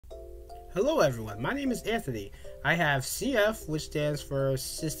Hello everyone, my name is Anthony. I have CF, which stands for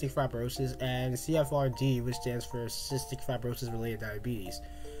cystic fibrosis, and CFRD, which stands for cystic fibrosis related diabetes.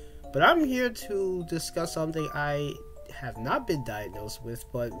 But I'm here to discuss something I have not been diagnosed with,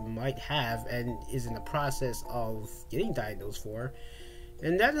 but might have and is in the process of getting diagnosed for,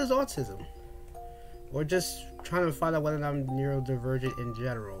 and that is autism. Or just trying to find out whether I'm neurodivergent in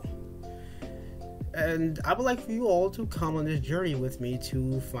general. And I would like for you all to come on this journey with me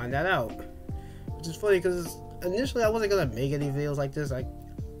to find that out. Which is funny because initially I wasn't going to make any videos like this. I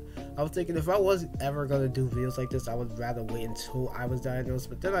was thinking if I was ever going to do videos like this, I would rather wait until I was diagnosed.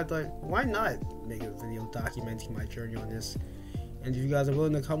 But then I thought, why not make a video documenting my journey on this? And if you guys are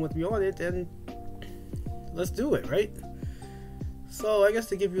willing to come with me on it, then let's do it, right? So I guess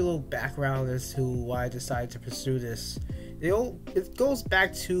to give you a little background as to why I decided to pursue this. It goes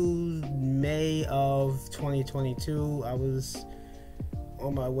back to May of 2022. I was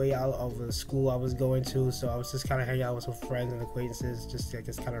on my way out of the school I was going to, so I was just kind of hanging out with some friends and acquaintances, just I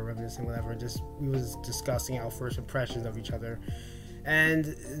guess kind of reminiscing, whatever. We was discussing our first impressions of each other, and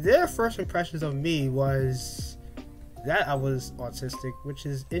their first impressions of me was that I was autistic, which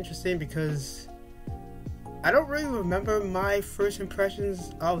is interesting because I don't really remember my first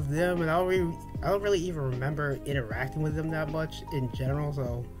impressions of them, and I don't really even remember interacting with them that much in general.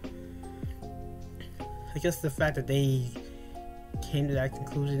 So I guess the fact that they came to that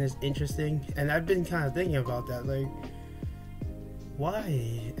conclusion is interesting, and I've been kind of thinking about that, like,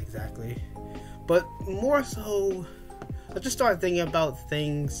 why exactly? But more so, I just started thinking about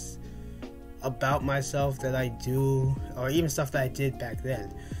things about myself that I do, or even stuff that I did back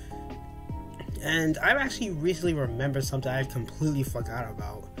then. And I've actually recently remembered something I completely forgot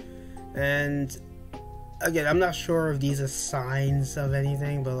about. And again, I'm not sure if these are signs of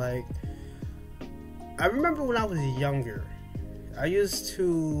anything, but like, I remember when I was younger, I used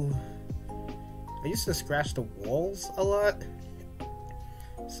to scratch the walls a lot.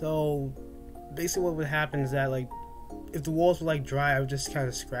 So basically what would happen is that, like, if the walls were like dry, I would just kind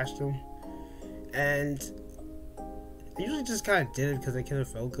of scratch them. And I usually just kind of did it because it kind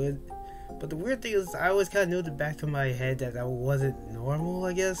of felt good. But the weird thing is, I always kind of knew in the back of my head that wasn't normal,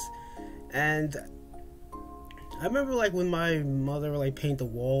 I guess. And I remember, like, when my mother would, like, paint the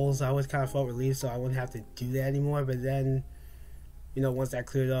walls, I always kind of felt relieved so I wouldn't have to do that anymore. But then, you know, once that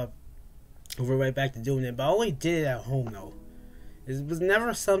cleared up, we were right back to doing it. But I only did it at home, though. It was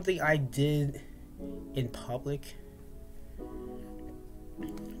never something I did in public.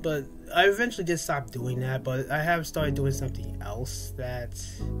 But I eventually did stop doing that. But I have started doing something else that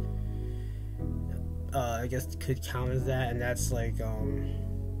I guess could count as that, and that's like,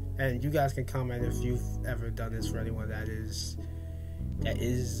 and you guys can comment if you've ever done this for anyone that is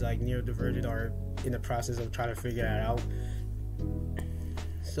like neurodivergent or in the process of trying to figure that out.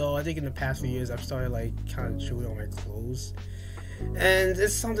 So I think in the past few years I've started like kind of chewing on my clothes, and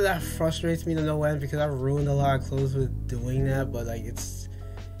it's something that frustrates me to no end because I've ruined a lot of clothes with doing that. But like, it's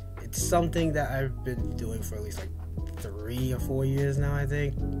something that I've been doing for at least like 3 or 4 years now, I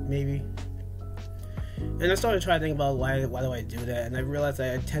think, maybe. And I started trying to think about why do I do that, and I realized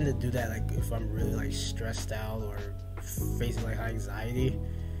I tend to do that like if I'm really like stressed out or facing like high anxiety.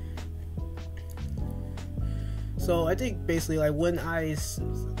 So I think basically like when I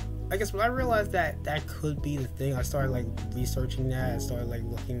realized that that could be the thing, I started like researching that. I started like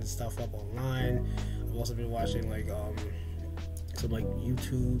looking stuff up online. I've also been watching like some like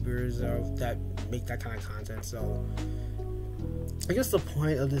YouTubers that make that kind of content. So I guess the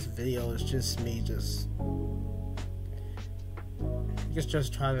point of this video is just me just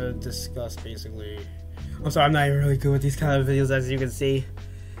trying to discuss basically. I'm sorry, I'm not even really good with these kind of videos, as you can see.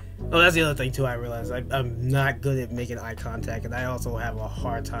 Oh, that's the other thing too, I realized. I'm not good at making eye contact, and I also have a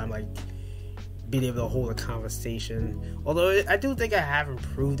hard time like being able to hold a conversation. Although I do think I have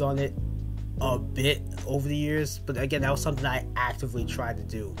improved on it a bit over the years, but again, that was something I actively tried to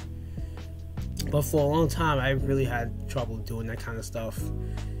do. But for a long time, I really had trouble doing that kind of stuff.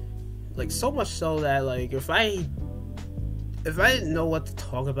 Like, so much so that, like, if I didn't know what to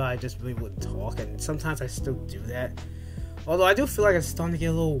talk about, I just really wouldn't talk. And sometimes I still do that. Although I do feel like it's starting to get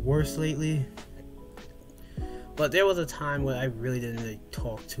a little worse lately. But there was a time when I really didn't really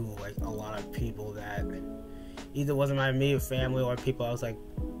talk to, like, a lot of people that either wasn't my immediate family or people I was, like,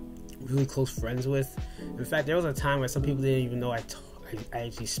 really close friends with. In fact, there was a time where some people didn't even know I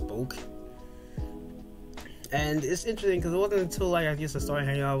actually spoke. And it's interesting because it wasn't until like I guess I started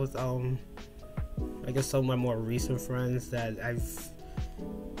hanging out with I guess some of my more recent friends that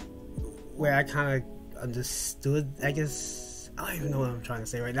where I kind of understood, I guess, I don't even know what I'm trying to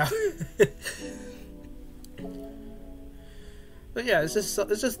say right now. But yeah, it's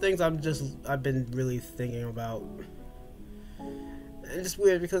just things I've been really thinking about. It's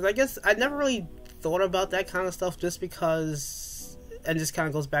weird because I guess I never really thought about that kind of stuff just because, and this kind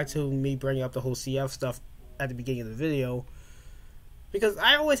of goes back to me bringing up the whole CF stuff at the beginning of the video, because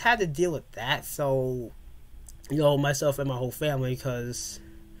I always had to deal with that. So, you know, myself and my whole family, because,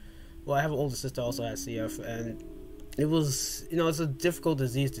 well, I have an older sister also has CF, and it was, you know, it's a difficult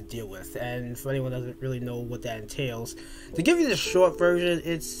disease to deal with. And for anyone who doesn't really know what that entails, to give you the short version,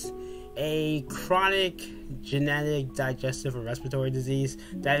 it's a chronic genetic digestive or respiratory disease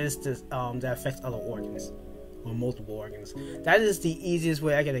that affects other organs or multiple organs. That is the easiest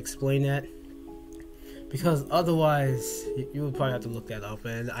way I can explain that, because otherwise you would probably have to look that up,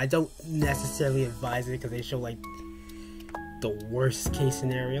 and I don't necessarily advise it because they show like the worst case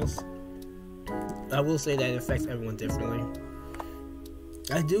scenarios. I will say that it affects everyone differently.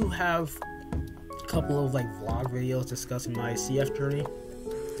 I do have a couple of like vlog videos discussing my CF journey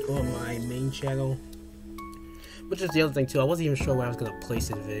on my main channel, which is the other thing too. I wasn't even sure where I was going to place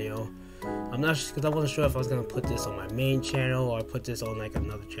this video. I'm not, because I wasn't sure if I was going to put this on my main channel or put this on like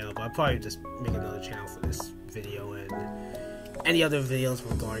another channel, but I'll probably just make another channel for this video and any other videos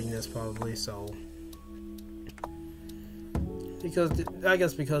regarding this probably. So because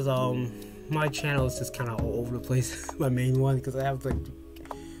my channel is just kind of all over the place, my main one, because I have like,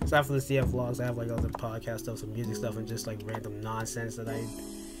 aside from the CF vlogs, I have like other podcast stuff, some music stuff, and just like random nonsense that I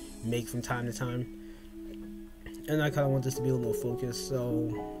make from time to time, and I kind of want this to be a little more focused. So,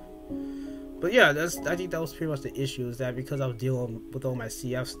 but yeah, I think that was pretty much the issue, is that because I was dealing with all my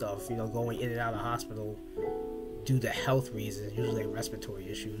CF stuff, you know, going in and out of the hospital due to health reasons, usually like respiratory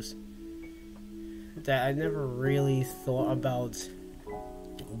issues, that I never really thought about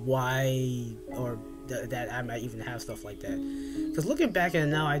why or that I might even have stuff like that. Because looking back at it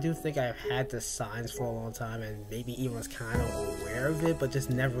now, I do think I've had the signs for a long time, and maybe even was kind of aware of it, but just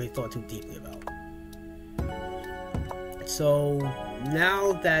never really thought too deeply about it. So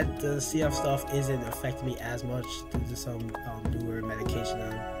now that the CF stuff isn't affecting me as much due to some newer medication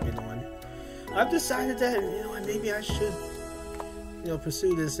I've been on, I've decided that, you know, maybe I should, you know,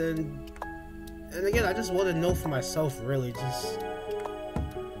 pursue this. And again, I just want to know for myself, really,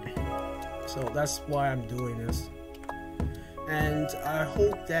 so that's why I'm doing this. And I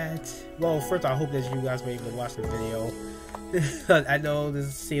hope that, well, first I hope that you guys were able to watch the video. I know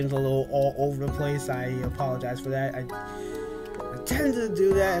this seems a little all over the place. I apologize for that. I tend to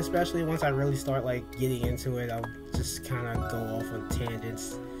do that, especially once I really start like getting into it. I'll just kind of go off on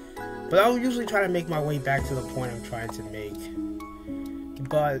tangents. But I'll usually try to make my way back to the point I'm trying to make.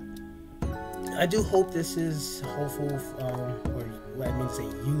 But I do hope this is hopeful, or what I mean to say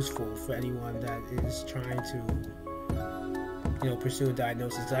useful, for anyone that is trying to, you know, pursue a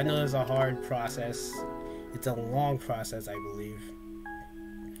diagnosis. I know it's a hard process. It's a long process, I believe.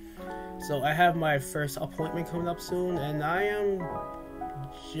 So I have my first appointment coming up soon, and I am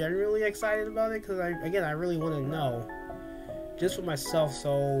generally excited about it because I really want to know, just for myself,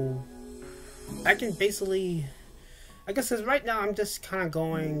 so I can basically, I guess, because right now I'm just kind of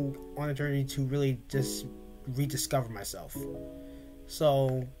going on a journey to really just rediscover myself.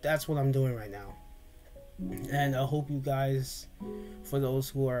 So that's what I'm doing right now. And I hope you guys, for those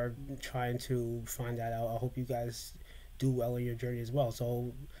who are trying to find that out, I hope you guys do well in your journey as well.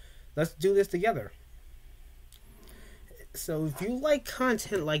 So let's do this together. So if you like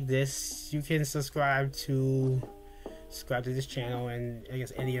content like this, you can subscribe to this channel, and I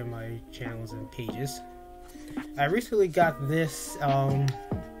guess any of my channels and pages. I recently got this I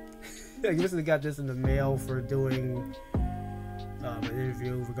recently got this in the mail for doing an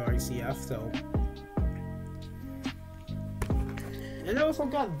interview regarding CF. So, and I also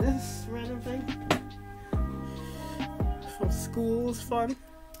got this random thing from school. It's fun.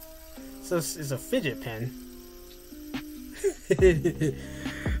 So it's a fidget pen.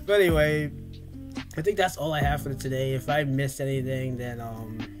 But anyway, I think that's all I have for today. If I missed anything, then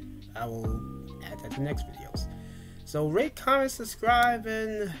I will add that to next videos. So rate, comment, subscribe,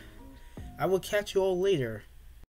 and I will catch you all later.